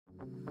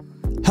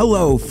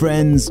Hello,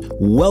 friends.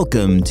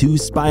 Welcome to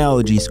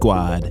Spyology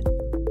Squad.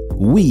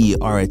 We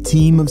are a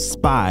team of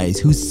spies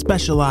who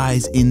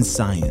specialize in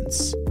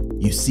science.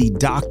 You see,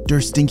 Dr.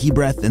 Stinky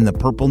Breath and the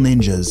Purple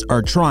Ninjas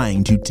are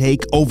trying to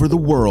take over the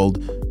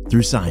world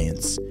through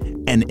science,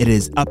 and it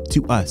is up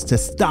to us to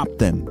stop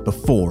them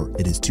before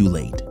it is too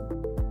late.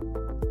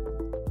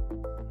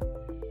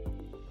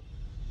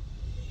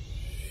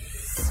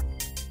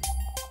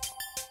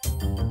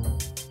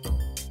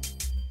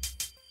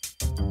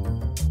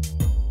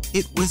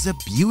 It was a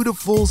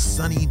beautiful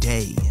sunny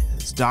day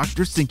as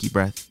Dr. Stinky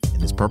Breath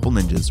and his purple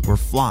ninjas were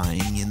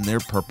flying in their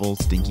purple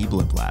stinky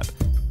blimp lab.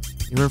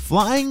 They were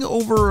flying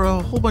over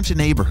a whole bunch of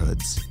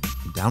neighborhoods.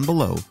 And down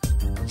below,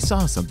 he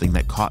saw something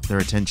that caught their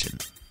attention.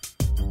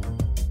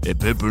 Hey,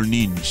 purple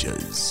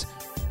ninjas.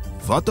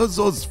 What are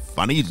those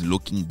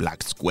funny-looking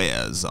black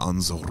squares on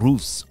the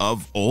roofs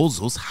of all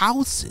those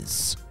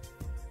houses?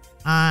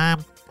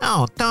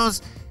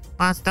 Those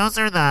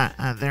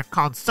are they're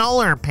called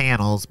solar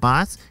panels,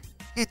 boss.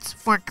 It's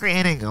for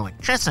creating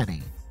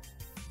electricity.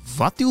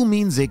 What do you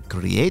mean they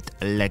create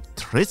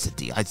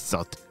electricity? I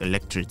thought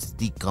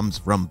electricity comes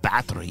from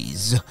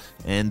batteries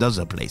and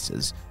other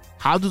places.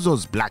 How do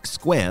those black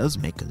squares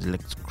make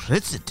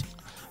electricity?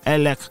 How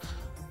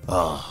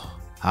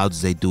do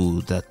they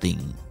do that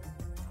thing?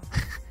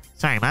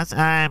 Sorry, boss.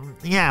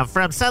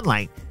 From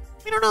sunlight.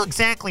 We don't know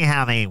exactly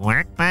how they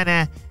work, but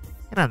it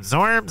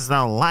absorbs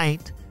the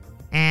light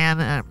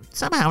and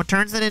somehow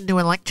turns it into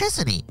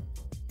electricity.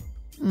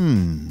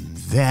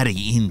 Very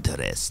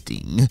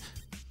interesting.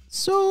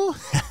 So,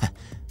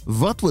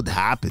 what would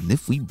happen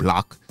if we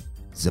block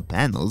the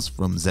panels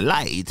from the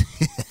light?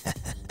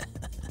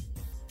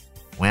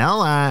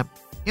 Well,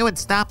 it would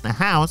stop the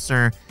house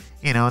or,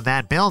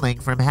 that building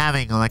from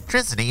having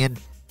electricity and...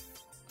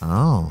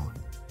 Oh,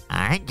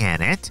 I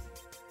get it.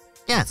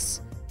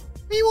 Yes,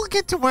 we will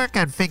get to work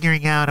on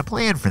figuring out a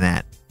plan for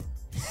that.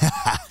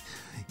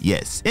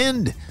 Yes,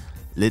 and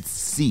let's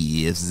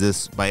see if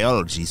this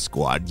biology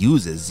squad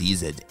uses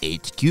these at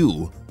HQ.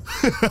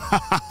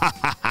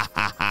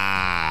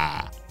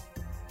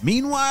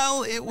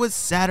 Meanwhile, it was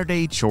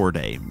Saturday chore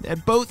day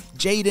at both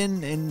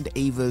Jaden and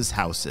Ava's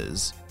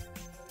houses.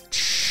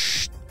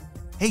 Shh.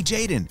 Hey,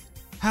 Jaden,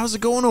 how's it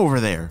going over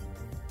there?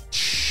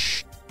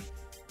 Shh.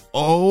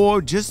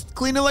 Oh, just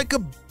cleaning like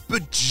a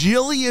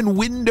bajillion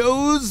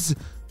windows.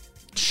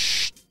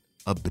 Shh.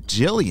 A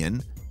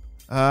bajillion?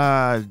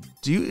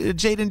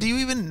 Jaden, do you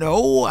even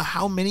know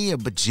how many a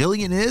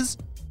bajillion is?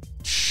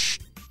 Shh.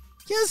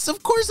 Yes,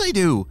 of course I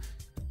do.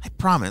 I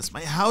promise,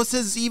 my house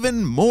is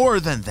even more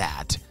than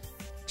that.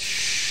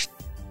 Shh.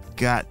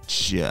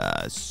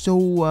 Gotcha.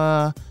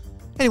 So,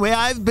 anyway,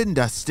 I've been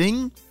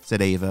dusting,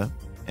 said Ava,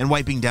 and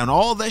wiping down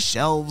all the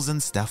shelves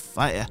and stuff.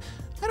 I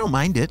don't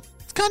mind it.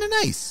 It's kind of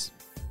nice.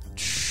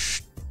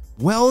 Shh.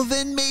 Well,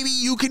 then maybe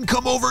you can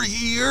come over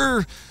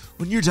here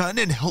when you're done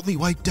and help me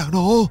wipe down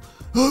all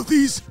of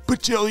these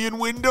bajillion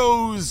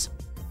windows.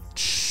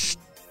 Shh.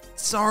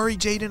 Sorry,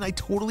 Jaden, I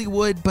totally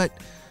would, but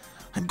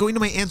I'm going to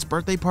my aunt's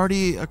birthday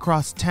party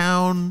across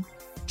town.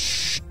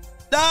 Shh.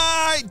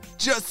 I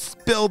just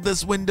spilled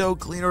this window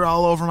cleaner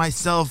all over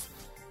myself.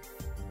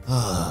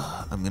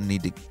 I'm going to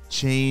need to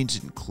change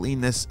and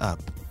clean this up.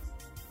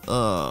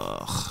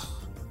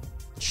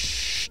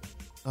 Shh.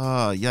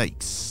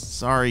 Yikes.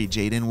 Sorry,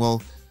 Jaden.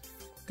 Well,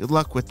 good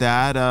luck with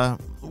that.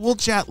 We'll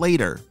chat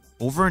later.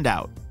 Over and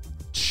out.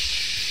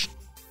 Shh.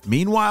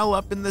 Meanwhile,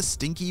 up in the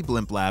stinky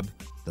blimp lab,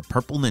 the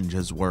purple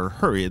ninjas were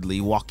hurriedly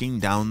walking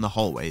down the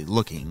hallway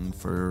looking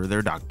for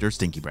their Dr.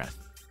 Stinky Breath.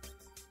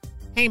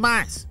 Hey,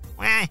 boss.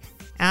 Where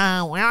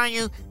are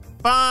you?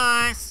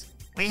 Boss,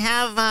 we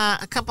have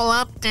a couple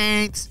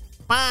updates.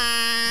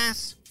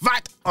 Boss.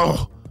 What?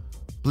 Oh,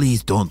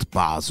 please don't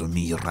bother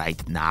me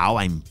right now.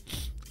 I'm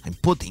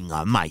putting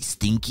on my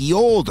stinky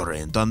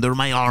deodorant under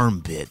my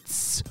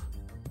armpits.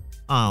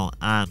 Oh,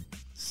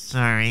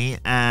 sorry.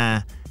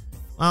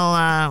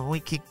 We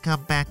could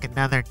come back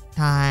another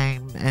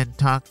time and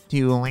talk to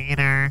you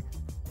later.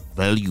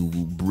 Well, you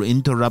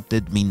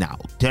interrupted me now.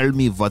 Tell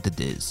me what it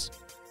is.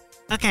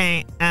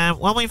 Okay,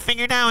 we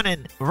figured out a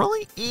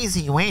really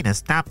easy way to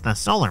stop the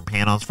solar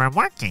panels from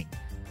working.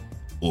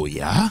 Oh,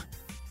 yeah?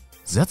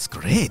 That's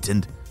great.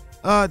 And,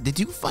 did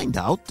you find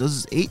out,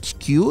 does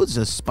HQ,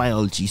 the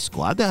Spyology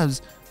Squad,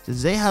 do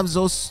they have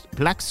those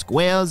black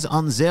squares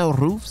on their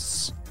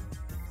roofs?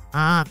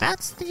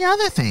 That's the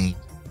other thing.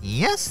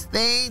 Yes,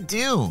 they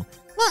do.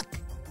 Look.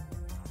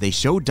 They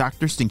showed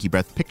Dr. Stinky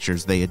Breath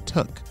pictures they had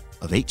took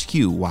of HQ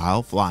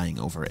while flying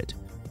over it.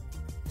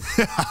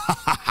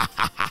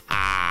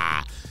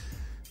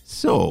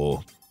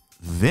 So,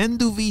 when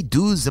do we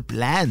do the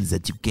plans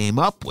that you came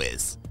up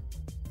with?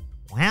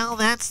 Well,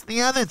 that's the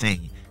other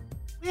thing.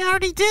 We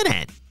already did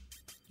it.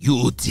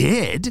 You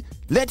did?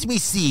 Let me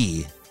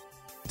see.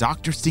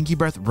 Dr. Stinky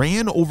Breath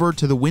ran over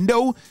to the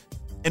window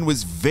and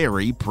was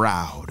very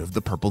proud of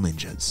the purple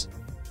ninjas.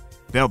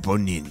 Purple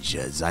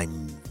ninjas,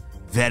 I'm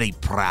very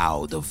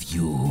proud of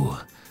you.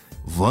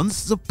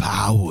 Once the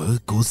power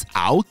goes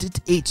out at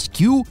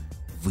HQ,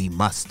 we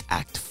must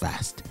act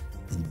fast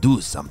and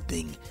do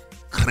something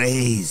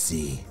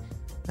crazy.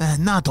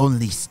 Not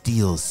only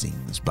steal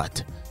things,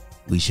 but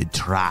we should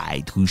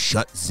try to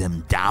shut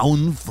them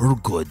down for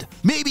good.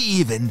 Maybe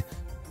even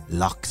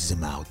lock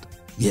them out.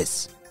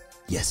 Yes.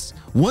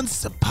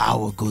 Once the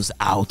power goes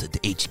out at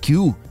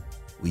HQ,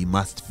 we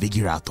must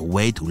figure out a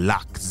way to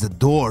lock the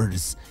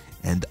doors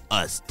and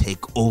us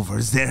take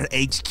over their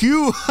HQ.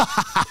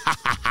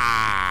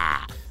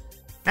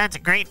 That's a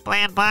great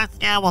plan, boss.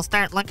 Yeah, we'll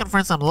start looking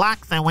for some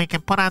locks that we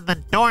can put on the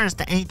doors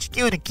to HQ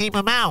to keep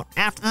them out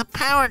after the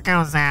power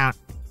goes out.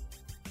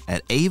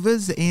 At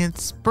Ava's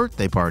aunt's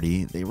birthday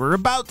party, they were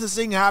about to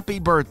sing happy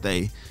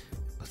birthday,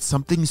 but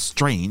something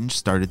strange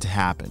started to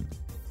happen.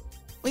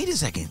 Wait a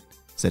second,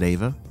 said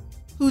Ava.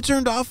 who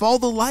turned off all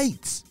the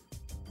lights?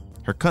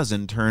 Her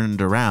cousin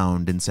turned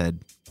around and said,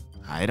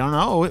 I don't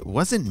know, it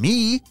wasn't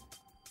me.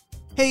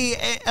 Hey,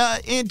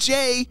 Aunt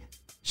Jay,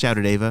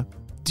 shouted Ava,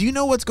 do you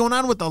know what's going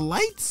on with the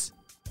lights?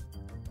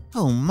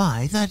 Oh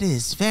my, that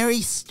is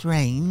very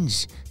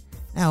strange.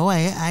 No,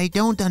 I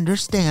don't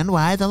understand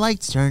why the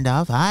lights turned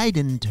off. I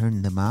didn't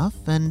turn them off,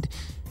 and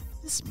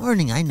this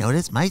morning I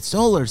noticed my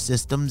solar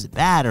system's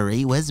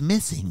battery was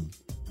missing,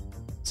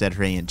 said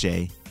her Aunt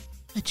Jay.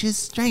 Which is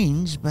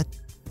strange, but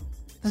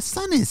the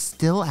sun is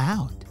still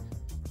out.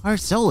 Our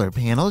solar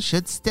panels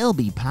should still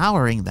be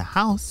powering the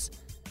house.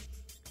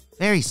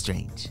 Very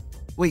strange.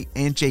 Wait,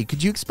 Aunt Jay,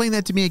 could you explain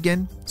that to me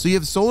again? So you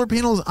have solar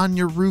panels on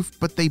your roof,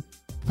 but they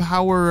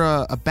power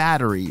a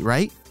battery,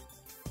 right?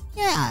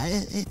 Yeah,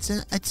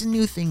 it's a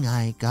new thing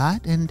I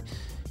got, and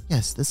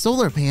yes, the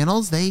solar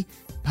panels, they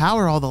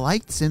power all the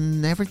lights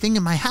and everything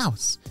in my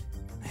house.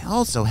 I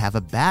also have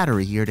a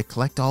battery here to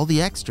collect all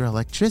the extra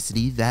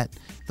electricity that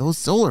those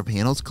solar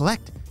panels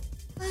collect.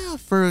 Well,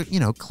 for,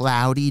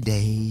 cloudy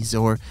days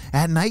or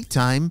at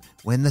nighttime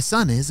when the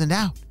sun isn't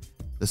out.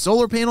 The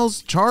solar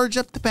panels charge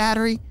up the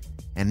battery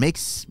and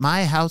makes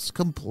my house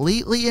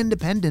completely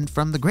independent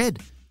from the grid.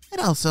 It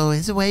also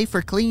is a way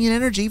for clean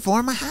energy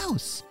for my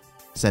house,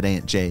 said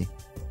Aunt Jay.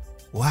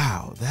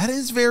 Wow, that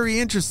is very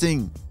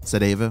interesting,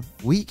 said Ava.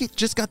 We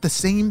just got the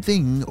same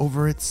thing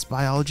over at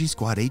Biology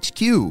Squad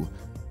HQ.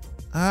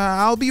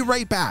 I'll be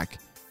right back,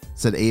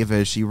 said Ava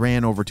as she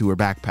ran over to her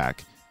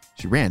backpack.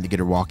 She ran to get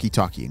her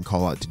walkie-talkie and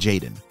call out to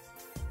Jaden.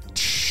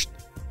 Shh!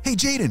 Hey,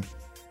 Jaden!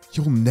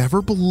 You'll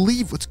never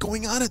believe what's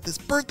going on at this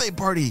birthday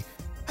party.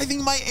 I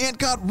think my aunt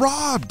got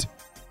robbed.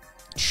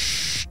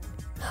 Shh!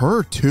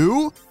 Her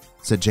too?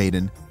 Said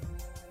Jaden.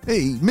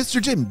 Hey, Mr.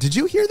 Jim, did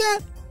you hear that?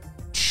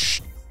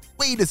 Shh!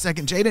 Wait a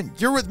second, Jaden.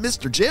 You're with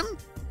Mr. Jim?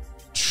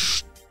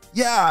 Shh!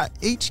 Yeah,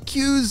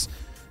 HQ's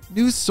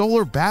new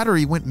solar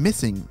battery went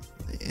missing,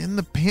 and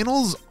the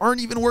panels aren't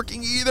even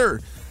working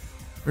either.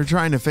 We're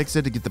trying to fix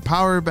it to get the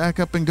power back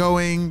up and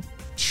going.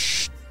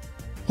 Shh!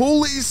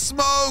 Holy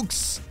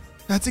smokes!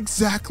 That's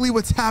exactly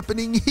what's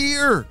happening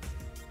here.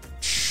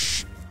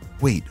 Shh!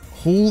 Wait,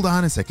 hold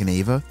on a second,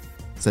 Ava,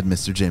 said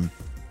Mr. Jim.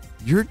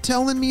 You're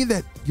telling me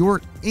that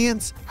your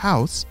aunt's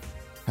house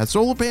has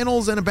solar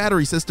panels and a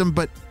battery system,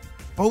 but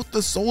both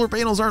the solar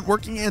panels aren't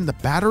working and the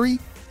battery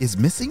is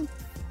missing?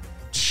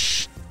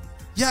 Shh!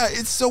 Yeah,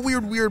 it's so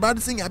weird. We were about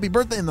to sing happy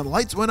birthday and the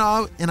lights went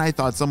out, and I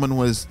thought someone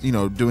was,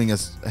 doing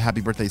us a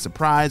happy birthday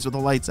surprise with the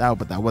lights out,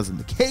 but that wasn't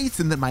the case.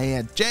 And then my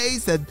Aunt Jay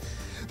said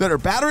that her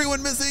battery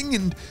went missing,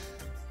 and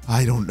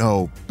I don't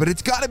know, but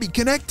it's got to be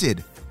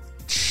connected.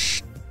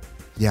 Shh!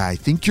 Yeah, I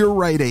think you're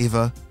right,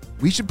 Ava.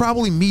 We should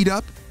probably meet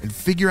up and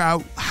figure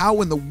out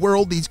how in the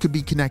world these could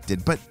be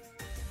connected, but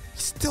we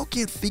still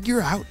can't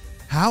figure out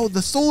how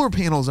the solar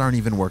panels aren't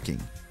even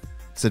working,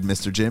 said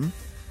Mr. Jim.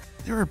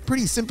 They're a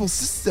pretty simple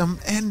system,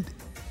 and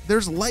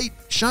there's light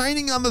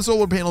shining on the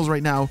solar panels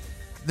right now.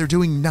 They're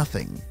doing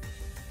nothing.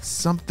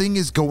 Something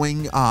is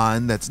going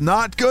on that's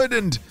not good,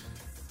 and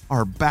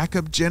our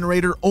backup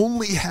generator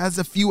only has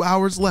a few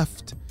hours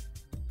left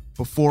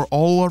before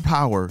all our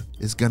power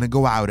is going to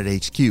go out at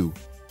HQ.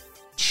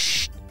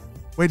 Shh.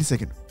 Wait a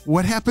second.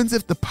 What happens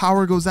if the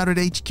power goes out at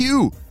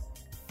HQ?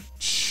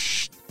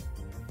 Shh.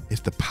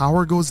 If the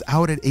power goes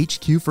out at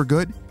HQ for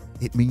good,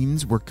 it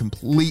means we're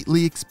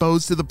completely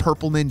exposed to the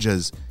purple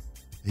ninjas.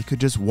 They could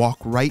just walk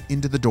right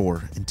into the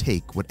door and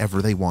take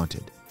whatever they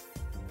wanted.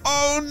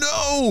 Oh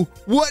no!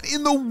 What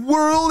in the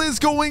world is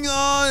going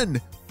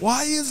on?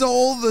 Why is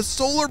all the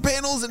solar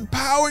panels and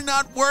power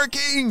not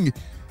working?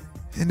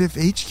 And if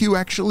HQ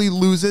actually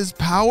loses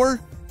power,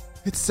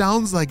 it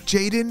sounds like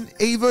Jaden,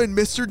 Ava, and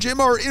Mr. Jim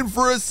are in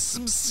for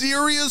some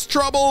serious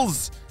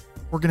troubles.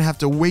 We're going to have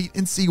to wait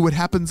and see what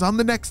happens on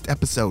the next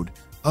episode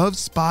of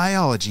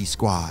Biology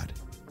Squad.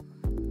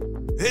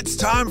 It's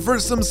time for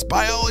some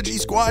Biology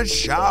Squad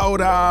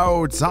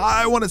shout-outs.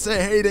 I want to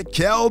say hey to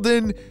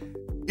Keldon,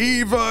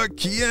 Eva,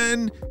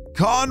 Kian,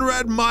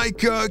 Conrad,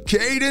 Micah,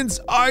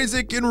 Cadence,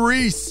 Isaac, and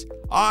Reese.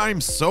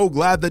 I'm so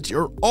glad that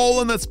you're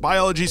all in this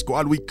Biology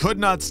Squad. We could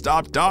not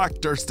stop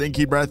Dr.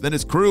 Stinky Breath and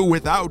his crew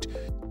without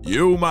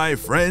you, my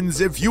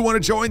friends. If you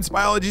want to join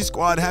Biology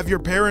Squad, have your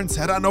parents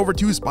head on over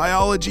to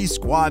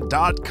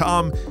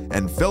biologysquad.com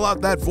and fill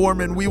out that form,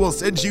 and we will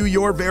send you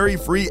your very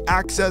free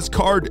access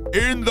card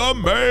in the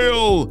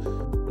mail.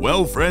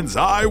 Well, friends,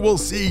 I will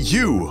see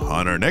you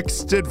on our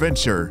next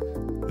adventure.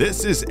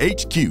 This is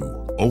HQ,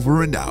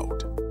 over and out.